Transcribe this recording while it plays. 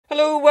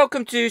Hello,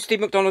 welcome to Steve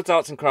McDonald's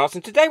Arts and Crafts,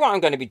 and today what I'm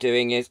going to be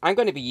doing is I'm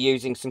going to be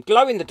using some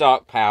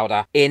glow-in-the-dark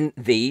powder in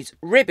these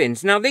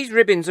ribbons. Now these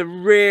ribbons are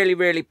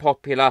really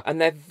popular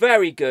and they're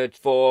very good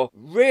for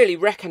really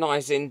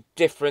recognising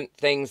different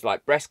things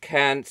like breast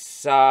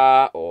cancer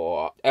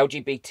or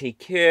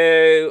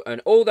LGBTQ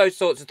and all those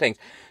sorts of things.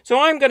 So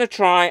I'm going to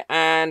try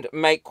and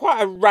make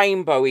quite a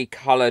rainbowy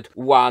coloured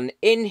one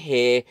in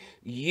here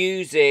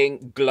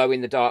using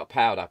glow-in-the-dark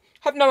powder.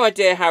 Have no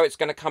idea how it's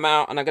going to come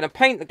out, and I'm going to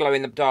paint the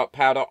glow-in-the-dark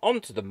powder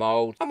onto the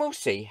mould and we'll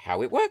see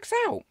how it works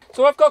out.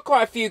 So I've got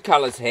quite a few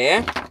colours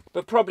here,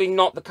 but probably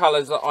not the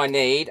colours that I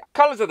need.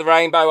 Colours of the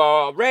rainbow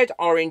are red,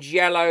 orange,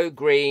 yellow,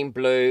 green,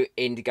 blue,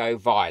 indigo,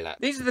 violet.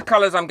 These are the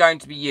colours I'm going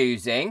to be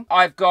using.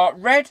 I've got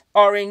red,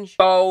 orange,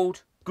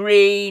 gold,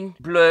 green,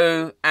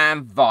 blue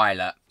and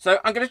violet. So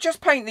I'm going to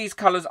just paint these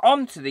colours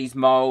onto these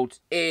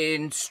moulds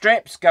in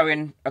strips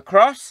going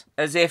across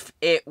as if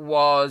it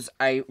was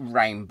a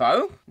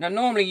rainbow. Now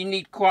normally you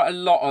need quite a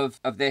lot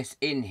of this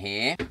in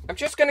here. I'm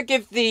just going to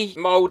give the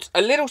moulds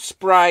a little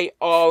spray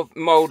of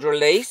mould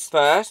release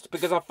first,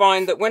 because I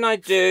find that when I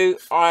do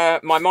my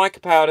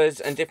mica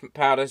powders and different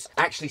powders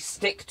actually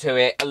stick to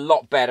it a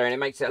lot better, and it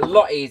makes it a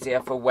lot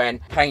easier for when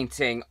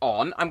painting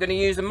on. I'm going to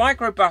use a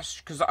micro brush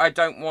because I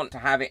don't want to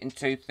have it in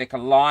too thick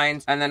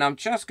lines, and then I'm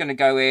just going to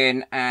go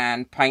in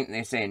and paint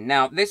this in.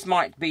 Now this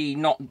might be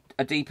not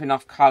a deep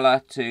enough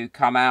colour to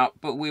come out,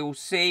 but we'll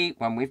see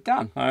when we've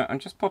done. So I'm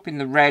just popping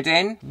the red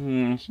in.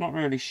 It's not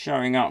really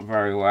showing up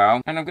very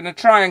well, and I'm going to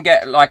try and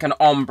get like an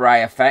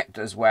ombre effect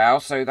as well.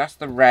 So that's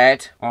the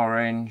red,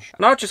 orange,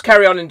 and I'll just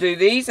carry on and do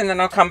these, and then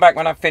I'll come back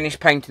when I've finished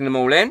painting them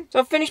all in. So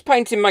I've finished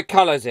painting my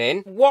colours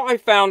in. What I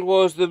found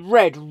was the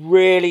red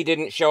really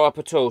didn't show up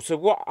at all, so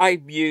what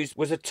I used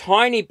was a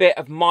tiny bit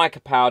of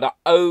mica powder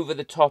over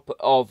the top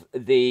of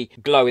the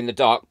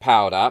glow-in-the-dark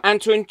powder.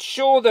 And to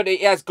ensure that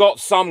it has got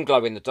some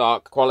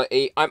glow-in-the-dark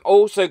quality, I'm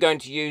also going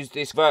to use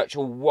this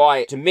virtual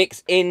white to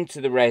mix into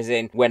the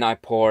resin when I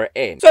pour it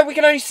in. So we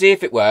can only see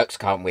if it works,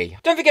 can't we?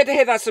 Don't forget to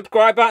hit that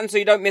subscribe button so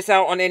you don't miss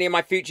out on any of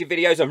my future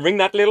videos, and ring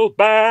that little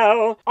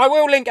bell. I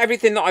will link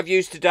everything that I've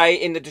used today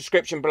in the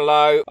description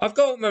below. I've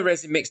got all my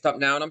resin mixed up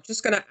now, and I'm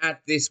just going to add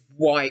this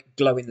white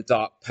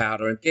glow-in-the-dark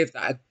powder and give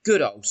that a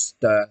good old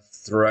stir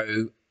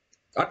through.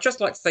 I'd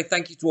just like to say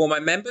thank you to all my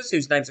members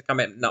whose names are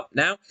coming up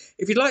now.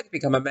 If you'd like to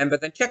become a member,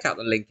 then check out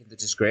the link in the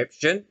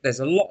description. There's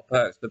a lot of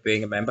perks for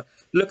being a member.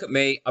 Look at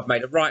me, I've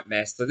made a right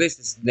mess, so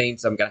this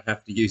means I'm going to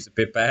have to use a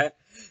pipette.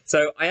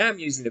 So I am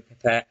using the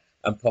pipette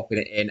and popping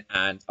it in,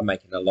 and I'm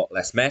making a lot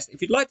less mess.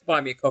 If you'd like to buy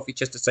me a coffee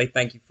just to say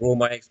thank you for all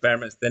my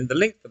experiments, then the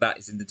link for that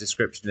is in the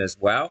description as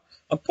well.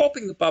 I'm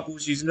popping the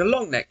bubbles using a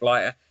long neck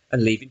lighter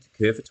and leaving to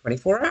cure for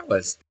 24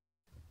 hours.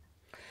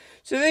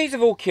 So these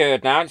have all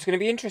cured now. It's going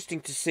to be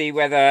interesting to see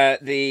whether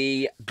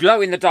the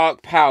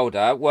glow-in-the-dark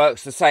powder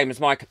works the same as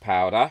mica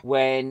powder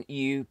when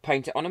you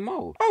paint it on a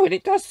mould. Oh, and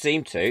it does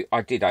seem to.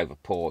 I did over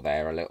pour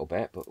there a little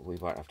bit, but we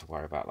won't have to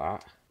worry about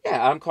that.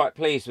 Yeah, I'm quite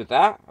pleased with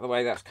that, the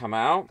way that's come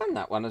out. And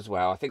that one as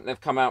well. I think they've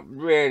come out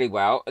really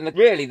well. And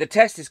really, the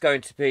test is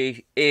going to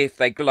be if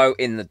they glow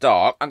in the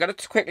dark. I'm going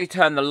to quickly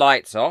turn the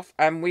lights off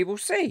and we will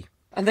see.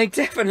 And they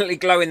definitely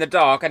glow in the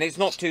dark, and it's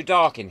not too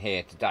dark in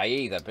here today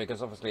either,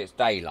 because obviously it's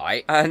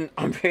daylight. And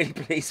I'm really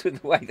pleased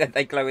with the way that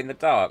they glow in the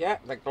dark. Yeah,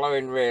 they're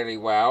glowing really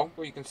well.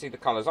 Well, you can see the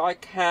colours. I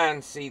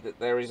can see that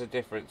there is a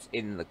difference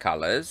in the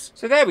colours.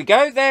 So there we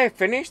go, they're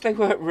finished. They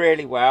work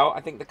really well.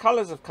 I think the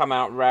colours have come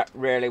out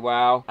really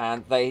well,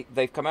 and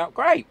they've come out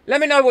great.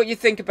 Let me know what you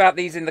think about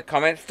these in the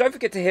comments. Don't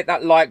forget to hit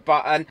that like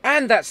button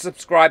and that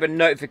subscribe and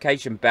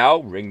notification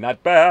bell. Ring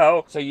that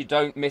bell so you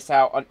don't miss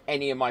out on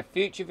any of my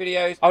future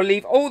videos. I'll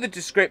leave all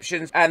the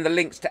descriptions and the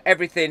links to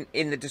everything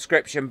in the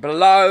description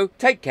below.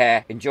 Take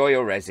care, enjoy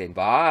your resin,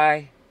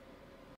 bye.